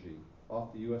wind energy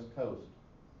off the U.S. coast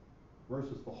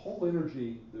versus the whole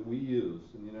energy that we use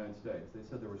in the United States. They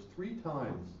said there was 3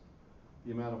 times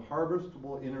the amount of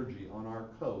harvestable energy on our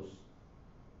coast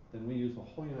than we use the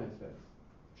whole United States.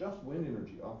 Just wind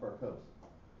energy off our coast.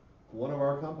 One of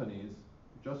our companies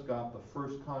just got the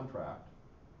first contract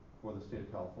for the state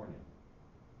of California,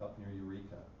 up near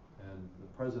Eureka. And the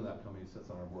president of that company sits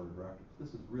on our board of directors. This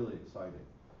is really exciting.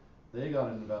 They got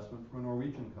an investment from a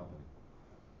Norwegian company.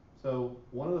 So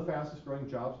one of the fastest growing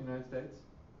jobs in the United States,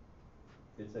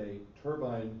 it's a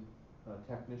turbine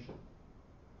technician.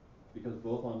 Because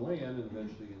both on land and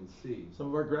eventually in sea. Some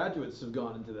of our graduates have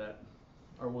gone into that,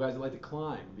 or guys that like to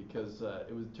climb, because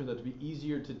turned out to be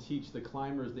easier to teach the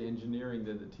climbers the engineering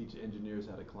than to teach engineers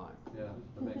how to climb. Yeah,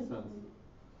 that makes sense.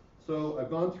 So I've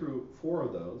gone through 4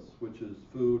 of those, which is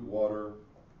food, water,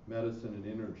 medicine, and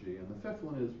energy, and the 5th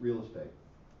one is real estate.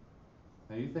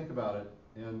 Now you think about it,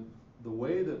 and the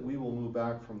way that we will move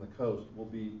back from the coast will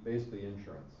be basically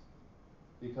insurance.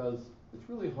 Because it's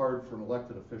really hard for an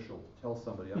elected official to tell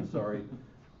somebody, I'm sorry,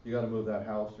 you gotta move that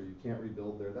house or you can't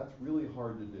rebuild there. That's really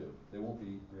hard to do. They won't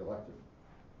be reelected.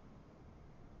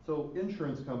 So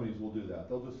insurance companies will do that.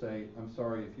 They'll just say, I'm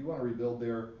sorry, if you wanna rebuild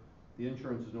there, the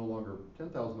insurance is no longer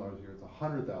 $10,000 a year, it's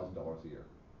 $100,000 a year.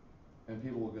 And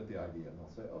people will get the idea and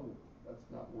they'll say, oh, that's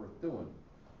not worth doing.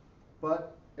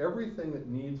 But everything that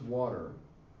needs water,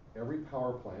 every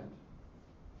power plant,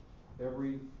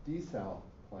 every desal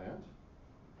plant,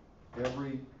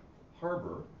 every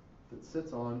harbor that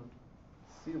sits on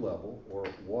sea level or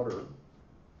water is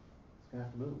going to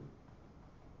have to move.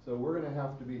 So we're going to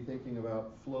have to be thinking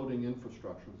about floating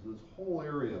infrastructure. So this whole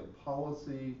area of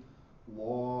policy,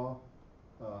 law,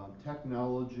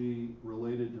 technology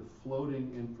related to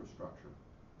floating infrastructure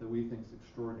that we think is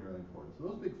extraordinarily important. So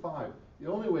those big five, the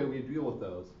only way we deal with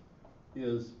those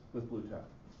is with BlueTech.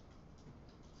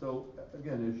 So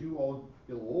again, as you all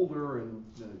get a little older and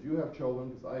as you have children,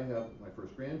 because I have my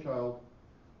first grandchild,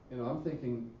 you know, I'm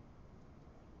thinking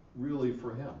really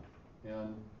for him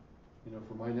and, you know,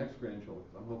 for my next grandchildren,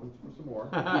 because I'm hoping for some more.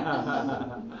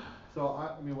 So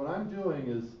I mean, what I'm doing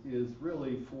is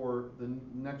really for the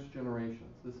next generations.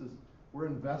 We're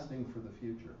investing for the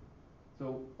future.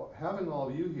 So having all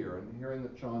of you here and hearing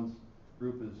that Sean's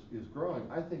group is growing,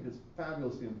 I think is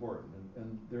fabulously important.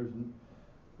 And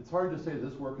it's hard to say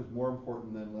this work is more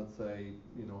important than, let's say,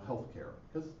 you know, healthcare,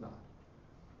 because it's not.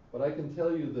 But I can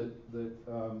tell you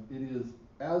that it is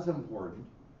as important,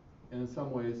 and in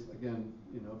some ways, again,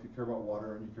 you know, if you care about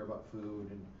water and you care about food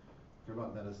and care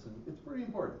about medicine, it's pretty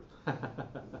important.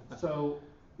 So,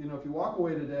 you know, if you walk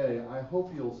away today, I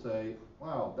hope you'll say,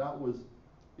 wow, that was,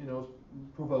 you know,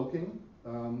 provoking,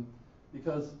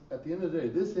 because at the end of the day,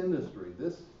 this industry,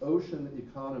 this ocean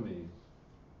economy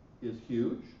is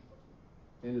huge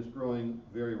and is growing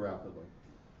very rapidly.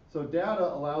 So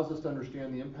data allows us to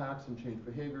understand the impacts and change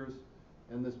behaviors,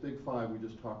 and this big five we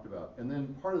just talked about. And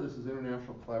then part of this is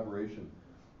international collaboration.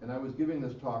 And I was giving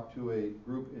this talk to a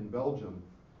group in Belgium.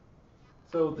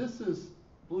 So this is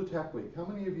BlueTech Week. How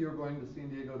many of you are going to San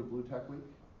Diego to BlueTech Week?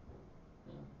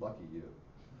 Yeah, lucky you.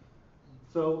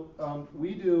 So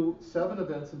we do 7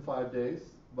 events in 5 days,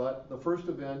 but the first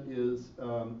event is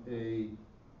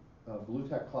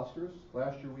BlueTech clusters.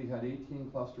 Last year we had 18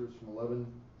 clusters from 11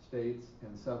 states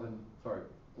and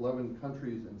 11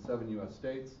 countries and 7 US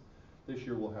states. This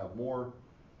year we'll have more.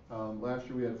 Last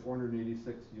year we had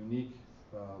 486 unique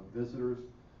visitors.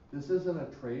 This isn't a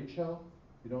trade show.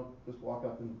 You don't just walk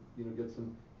up and, you know, get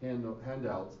some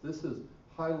handouts. This is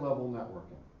high-level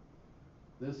networking.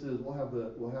 This is we'll have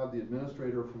the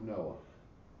administrator from NOAA.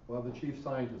 We'll have the chief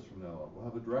scientist from NOAA. We'll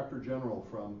have the director general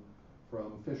from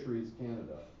Fisheries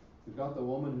Canada. We've got the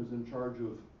woman who's in charge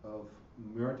of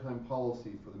maritime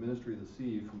policy for the Ministry of the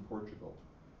Sea from Portugal.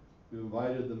 We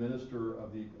invited the minister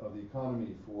of the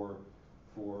economy for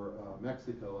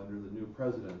Mexico under the new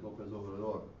president, Lopez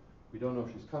Obrador. We don't know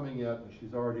if she's coming yet, but she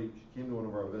came to one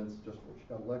of our events just before she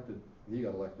got elected, he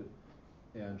got elected,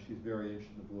 and she's very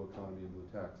interested in the blue economy and blue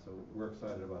tech, so we're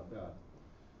excited about that.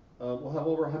 We'll have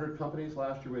over 100 companies.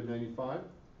 Last year we had 95.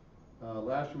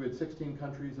 Last year we had 16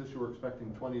 countries. This year we're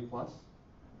expecting 20 plus.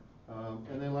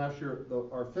 And then last year,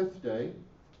 our 5th day,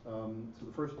 so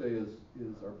the first day is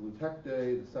our BlueTech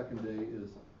Day. The second day is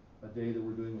a day that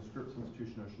we're doing with Scripps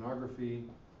Institution Oceanography.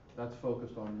 That's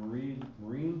focused on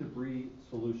marine debris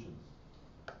solutions.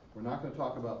 We're not going to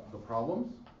talk about the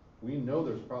problems. We know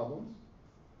there's problems,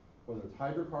 whether it's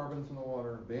hydrocarbons in the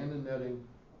water, abandoned netting.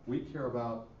 We care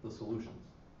about the solutions.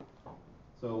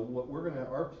 So what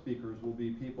our speakers will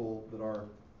be people that are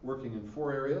working in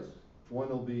 4 areas. One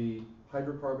will be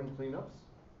hydrocarbon cleanups.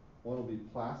 One will be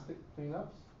plastic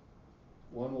cleanups.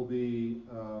 One will be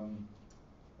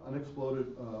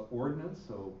unexploded ordnance,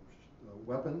 so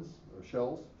weapons or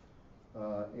shells,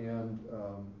 and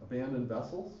abandoned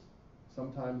vessels.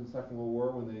 Sometime in the Second World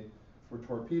War, when they were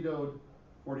torpedoed,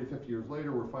 40, 50 years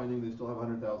later, we're finding they still have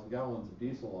 100,000 gallons of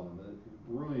diesel on them, and it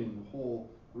ruined whole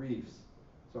reefs.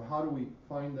 So how do we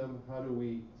find them? How do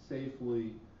we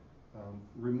safely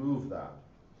remove that?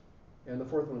 And the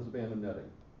 4th one is abandoned netting,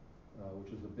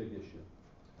 which is a big issue.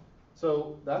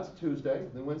 So that's Tuesday.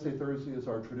 Then Wednesday, Thursday is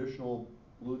our traditional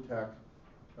BlueTech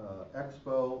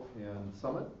Expo and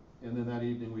Summit. And then that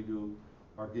evening we do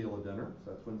our gala dinner.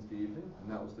 So that's Wednesday evening.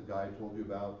 And that was the guy I told you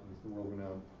about. He's the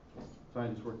world-renowned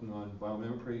scientist working on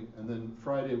biomimicry. And then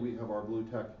Friday we have our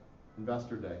BlueTech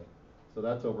Investor Day. So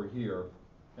that's over here.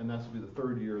 And that's will be the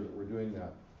 3rd year that we're doing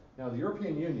that. Now the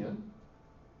European Union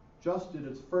just did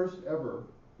its first ever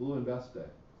Blue Invest Day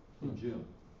in June.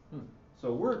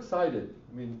 So we're excited.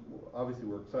 I mean, obviously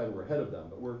we're excited we're ahead of them,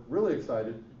 but we're really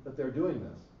excited that they're doing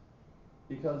this.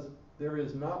 Because there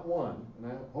is not one,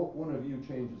 and I hope one of you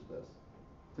changes this.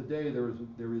 Today there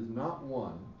is not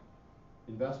one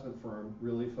investment firm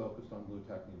really focused on blue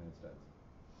tech in the United States.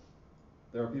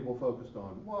 There are people focused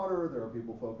on water, there are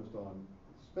people focused on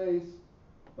space,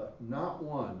 but not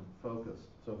one focused.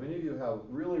 So if any of you have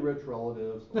really rich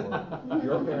relatives, or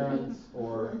your parents,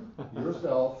 or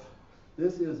yourself,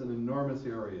 this is an enormous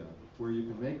area where you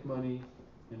can make money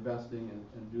investing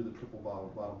and do the triple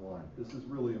bottom line. This is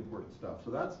really important stuff.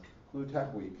 So that's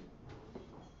BlueTech Week.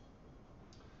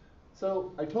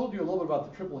 So I told you a little bit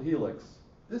about the triple helix.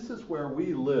 This is where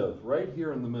we live, right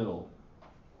here in the middle.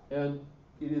 And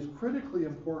it is critically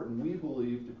important, we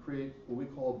believe, to create what we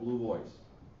call a blue voice.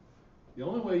 The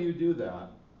only way you do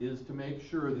that is to make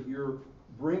sure that you're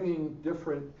bringing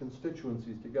different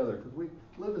constituencies together, because we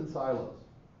live in silos.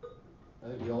 I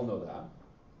think we all know that.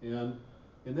 And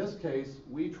in this case,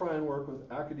 we try and work with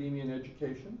academia and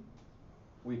education.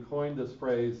 We coined this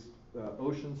phrase,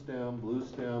 ocean STEM, blue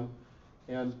STEM,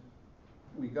 and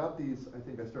we got these, I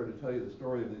think I started to tell you the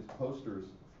story of these posters,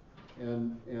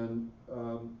 and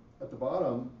at the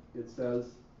bottom it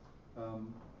says,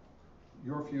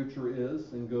 your future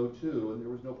is, and go to, and there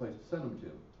was no place to send them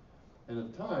to. And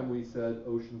at the time we said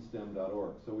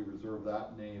oceanstem.org, so we reserved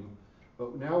that name.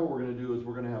 But now what we're going to do is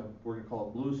we're going to call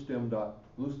it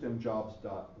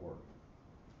bluestemjobs.org.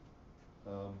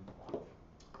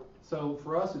 So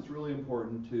for us, it's really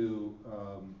important to,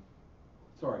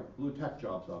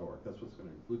 bluetechjobs.org. That's what's going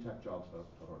to be,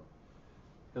 bluetechjobs.org.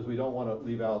 Because we don't want to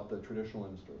leave out the traditional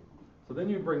industry. So then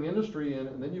you bring industry in,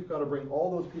 and then you've got to bring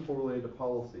all those people related to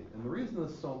policy. And the reason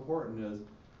this is so important is,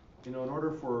 in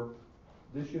order for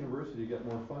this university to get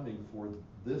more funding for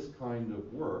this kind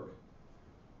of work,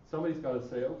 somebody's got to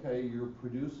say, okay, you're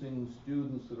producing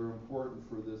students that are important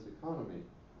for this economy.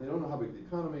 They don't know how big the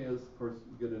economy is. Of course,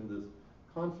 you get into this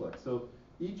conflict. So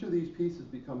each of these pieces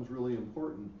becomes really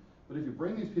important. But if you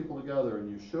bring these people together and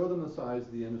you show them the size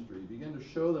of the industry, you begin to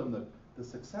show them the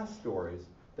success stories,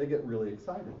 they get really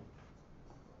excited.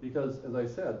 Because, as I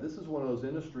said, this is one of those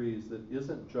industries that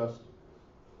isn't just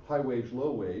high wage,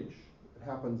 low wage. It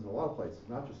happens in a lot of places,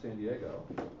 not just San Diego.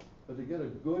 But to get a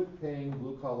good paying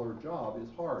blue collar job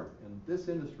is hard, and this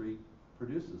industry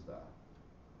produces that.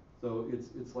 So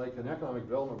it's like an economic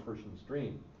development person's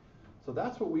dream. So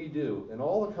that's what we do, and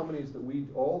all the companies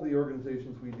all the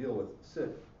organizations we deal with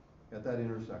sit at that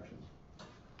intersection.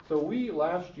 So we,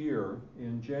 last year,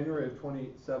 in January of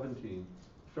 2017,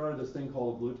 started this thing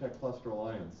called a BlueTech Cluster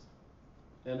Alliance.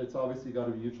 And it's obviously got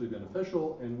to be mutually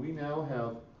beneficial, and we now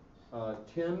have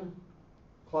 10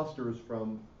 clusters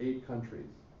from 8 countries.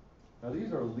 Now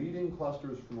these are leading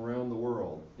clusters from around the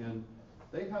world, and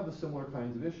they have the similar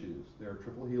kinds of issues. They're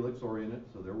triple helix oriented,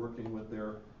 so they're working with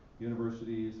their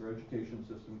universities, their education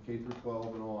system, K through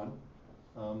 12 and on.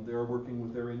 They're working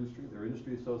with their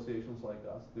industry associations like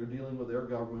us. They're dealing with their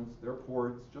governments, their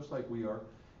ports, just like we are.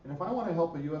 And if I want to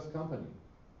help a US company,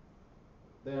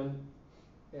 then,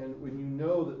 and when you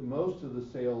know that most of the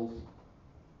sales,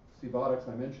 Cbotics,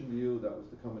 I mentioned to you, that was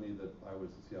the company that I was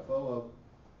the CFO of,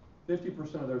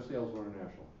 50% of their sales were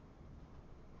international.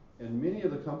 And many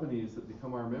of the companies that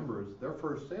become our members, their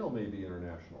first sale may be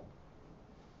international.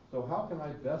 So how can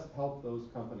I best help those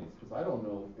companies? Because I don't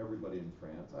know everybody in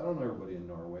France, I don't know everybody in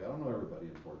Norway, I don't know everybody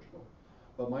in Portugal,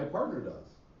 but my partner does.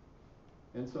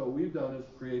 And so what we've done is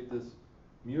create this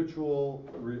mutual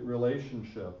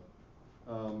relationship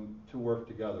to work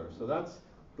together. So that's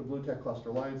the BlueTech Cluster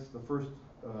Alliance, the first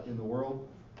in the world.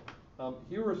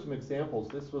 Here are some examples.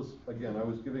 This was, again, I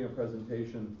was giving a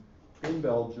presentation in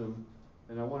Belgium,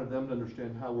 and I wanted them to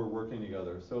understand how we're working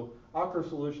together. So Aker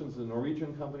Solutions is a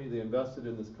Norwegian company. They invested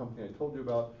in this company I told you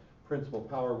about, Principal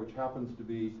Power, which happens to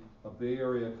be a Bay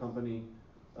Area company,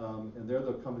 and they're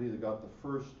the company that got the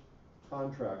first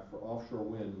contract for offshore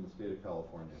wind in the state of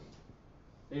California.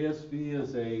 ASV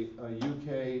is a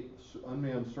UK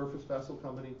unmanned surface vessel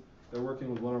company. They're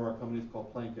working with one of our companies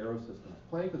called Planck Aerosystems.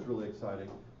 Planck is really exciting.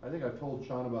 I think I've told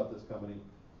Sean about this company.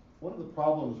 One of the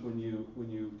problems when you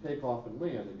take off and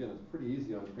land, again, it's pretty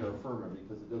easy on terra firma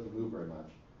because it doesn't move very much,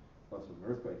 unless there's an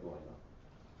earthquake going on.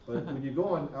 But when you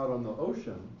go out on the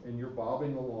ocean and you're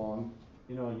bobbing along,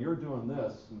 and you're doing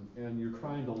this, and you're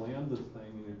trying to land this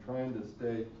thing, and you're trying to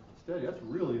stay steady, that's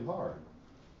really hard.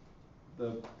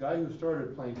 The guy who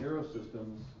started Planck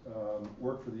Aerosystems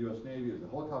worked for the US Navy as a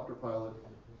helicopter pilot,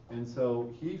 and so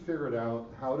he figured out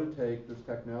how to take this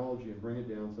technology and bring it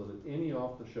down so that any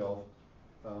off-the-shelf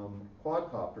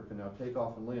quadcopter can now take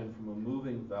off and land from a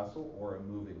moving vessel or a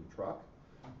moving truck.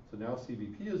 So now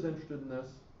CBP is interested in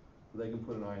this. So they can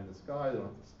put an eye in the sky. They don't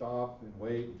have to stop and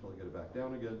wait until they get it back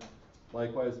down again.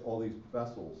 Likewise, all these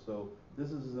vessels. So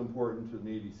this is as important to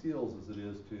Navy SEALs as it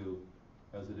is to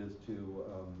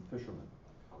fishermen.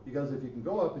 Because if you can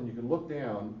go up and you can look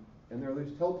down, and there are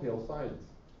these telltale signs.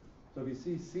 So if you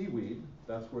see seaweed,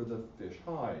 that's where the fish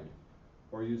hide.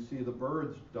 Or you see the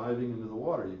birds diving into the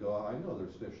water, you go, I know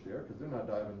there's fish there, because they're not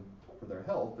diving for their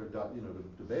health, they're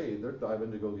to bathe, they're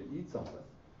diving to go eat something.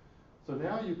 So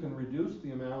now you can reduce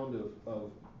the amount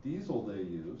of diesel they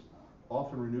use,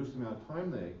 often reduce the amount of time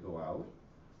they go out.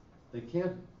 They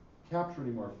can't capture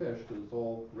any more fish because it's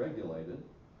all regulated.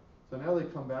 So now they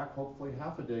come back hopefully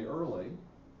half a day early.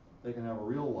 They can have a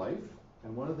real life.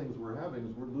 And one of the things we're having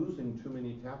is we're losing too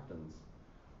many captains.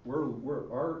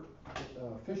 Our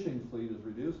fishing fleet is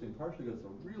reducing partially because it's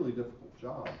a really difficult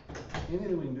job.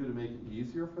 Anything we can do to make it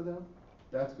easier for them,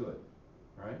 that's good,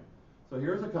 all right? So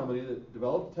here's a company that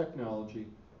developed technology,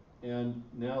 and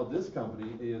now this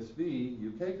company, ASV,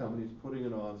 UK company, is putting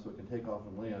it on so it can take off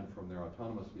and land from their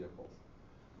autonomous vehicles.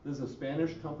 This is a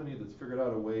Spanish company that's figured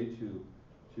out a way to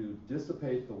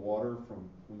dissipate the water from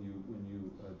when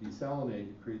you desalinate,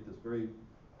 you create this very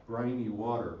briny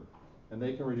water, and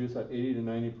they can reduce that 80 to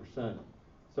 90%.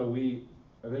 So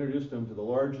I've introduced them to the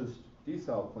largest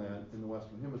desal plant in the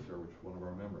Western Hemisphere, which is one of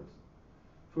our members.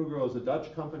 Fugro is a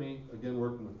Dutch company, again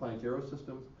working with Planck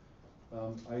Aerosystems.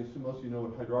 I assume most of you know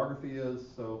what hydrography is,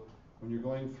 so when you're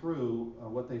going through,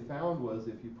 what they found was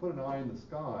if you put an eye in the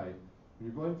sky,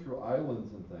 when you're going through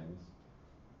islands and things,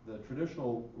 the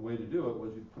traditional way to do it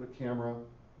was you'd put a camera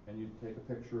and you'd take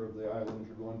a picture of the island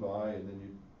you're going by, and then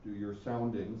you'd do your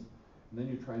soundings, and then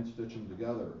you try and stitch them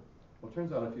together. Well, it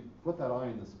turns out if you put that eye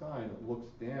in the sky and it looks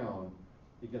down,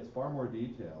 it gets far more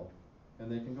detail,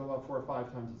 and they can go about 4 or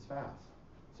 5 times as fast.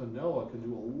 So NOAA can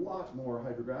do a lot more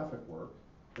hydrographic work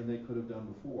than they could have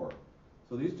done before.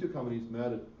 So these two companies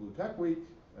met at BlueTech Week,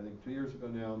 I think 2 years ago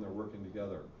now, and they're working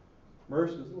together.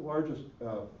 Maersk is the largest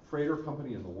freighter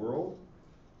company in the world,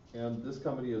 and this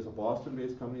company is a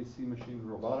Boston-based company, Sea Machine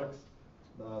Robotics,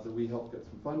 that we helped get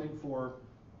some funding for,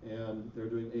 and they're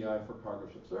doing AI for cargo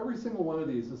ships. So every single one of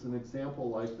these is an example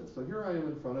like this. So here I am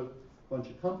in front of a bunch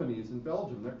of companies in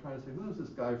Belgium. They're trying to say, who's this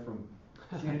guy from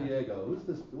San Diego? Who's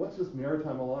this? What's this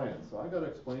Maritime Alliance? So I got to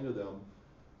explain to them,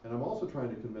 and I'm also trying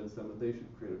to convince them that they should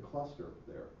create a cluster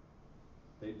there.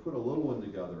 They put a little one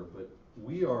together, but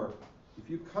we are, if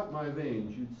you cut my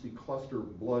veins, you'd see cluster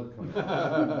blood coming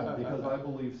out. Because I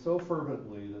believe so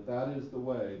fervently that that is the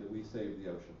way that we save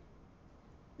the ocean.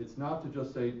 It's not to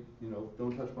just say, you know,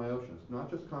 don't touch my ocean. It's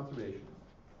not just conservation.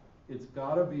 It's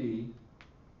got to be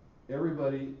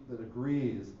everybody that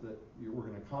agrees that we're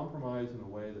going to compromise in a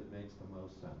way that makes the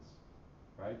most sense,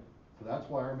 right? So that's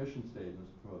why our mission statement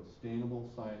is to promote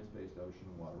sustainable, science-based ocean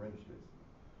and water industries.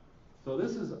 So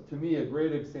this is, to me, a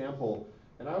great example,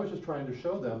 and I was just trying to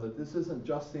show them that this isn't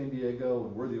just San Diego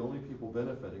and we're the only people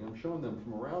benefiting. I'm showing them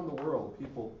from around the world,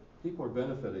 people are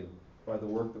benefiting by the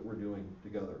work that we're doing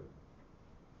together.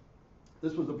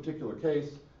 This was a particular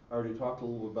case. I already talked a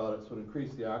little about it, so it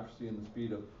increased the accuracy and the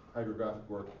speed of hydrographic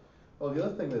work. Oh, the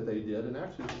other thing that they did, and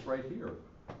actually this is right here,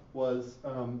 was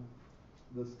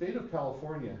the state of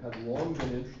California had long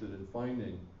been interested in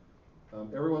finding,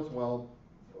 every once in a while,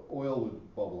 oil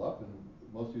would bubble up, and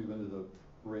most of you have been to the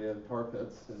Brea tar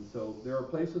pits, and so there are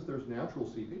places there's natural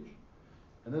seepage,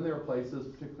 and then there are places,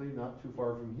 particularly not too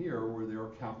far from here, where there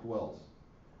are capped wells.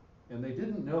 And they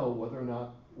didn't know whether or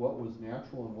not what was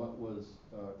natural and what was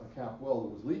a capped well that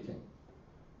was leaking.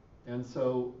 And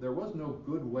so there was no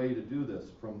good way to do this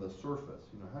from the surface.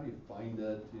 You know, how do you find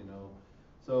it, you know?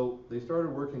 So they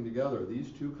started working together,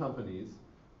 these two companies.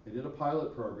 They did a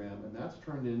pilot program, and that's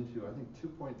turned into, I think,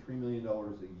 $2.3 million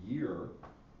a year,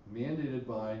 mandated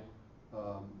by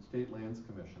State Lands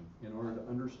Commission in order to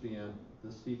understand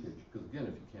the seepage. Because again,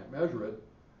 if you can't measure it,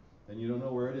 then you don't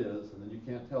know where it is, and then you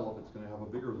can't tell if it's going to have a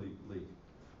bigger leak.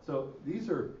 So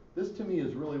this to me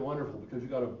is really wonderful, because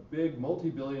you've got a big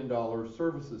multi-billion-dollar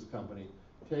services company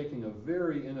taking a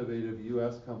very innovative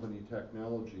US company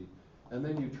technology, and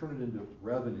then you turn it into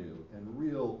revenue and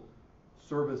real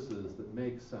services that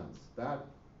make sense.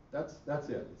 That's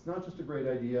it. It's not just a great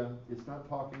idea. It's not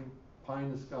talking pie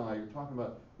in the sky. You're talking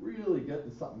about really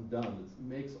getting something done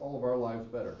that makes all of our lives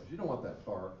better. Because you don't want that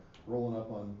tar rolling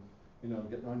up on, you know,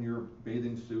 getting on your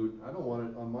bathing suit. I don't want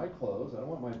it on my clothes. I don't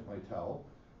want my towel.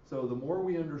 So the more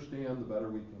we understand, the better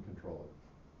we can control it.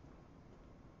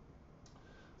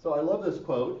 So I love this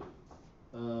quote,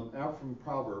 out from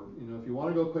proverb. You know, if you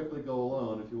want to go quickly, go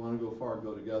alone. If you want to go far,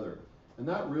 go together. And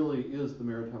that really is the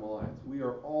Maritime Alliance. We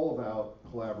are all about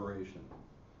collaboration.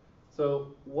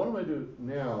 So what I'm going to do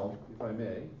now, if I may,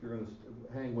 if you're going to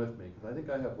hang with me, because I think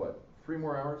I have, what, 3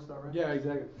 more hours, is that right? Yeah,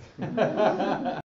 exactly.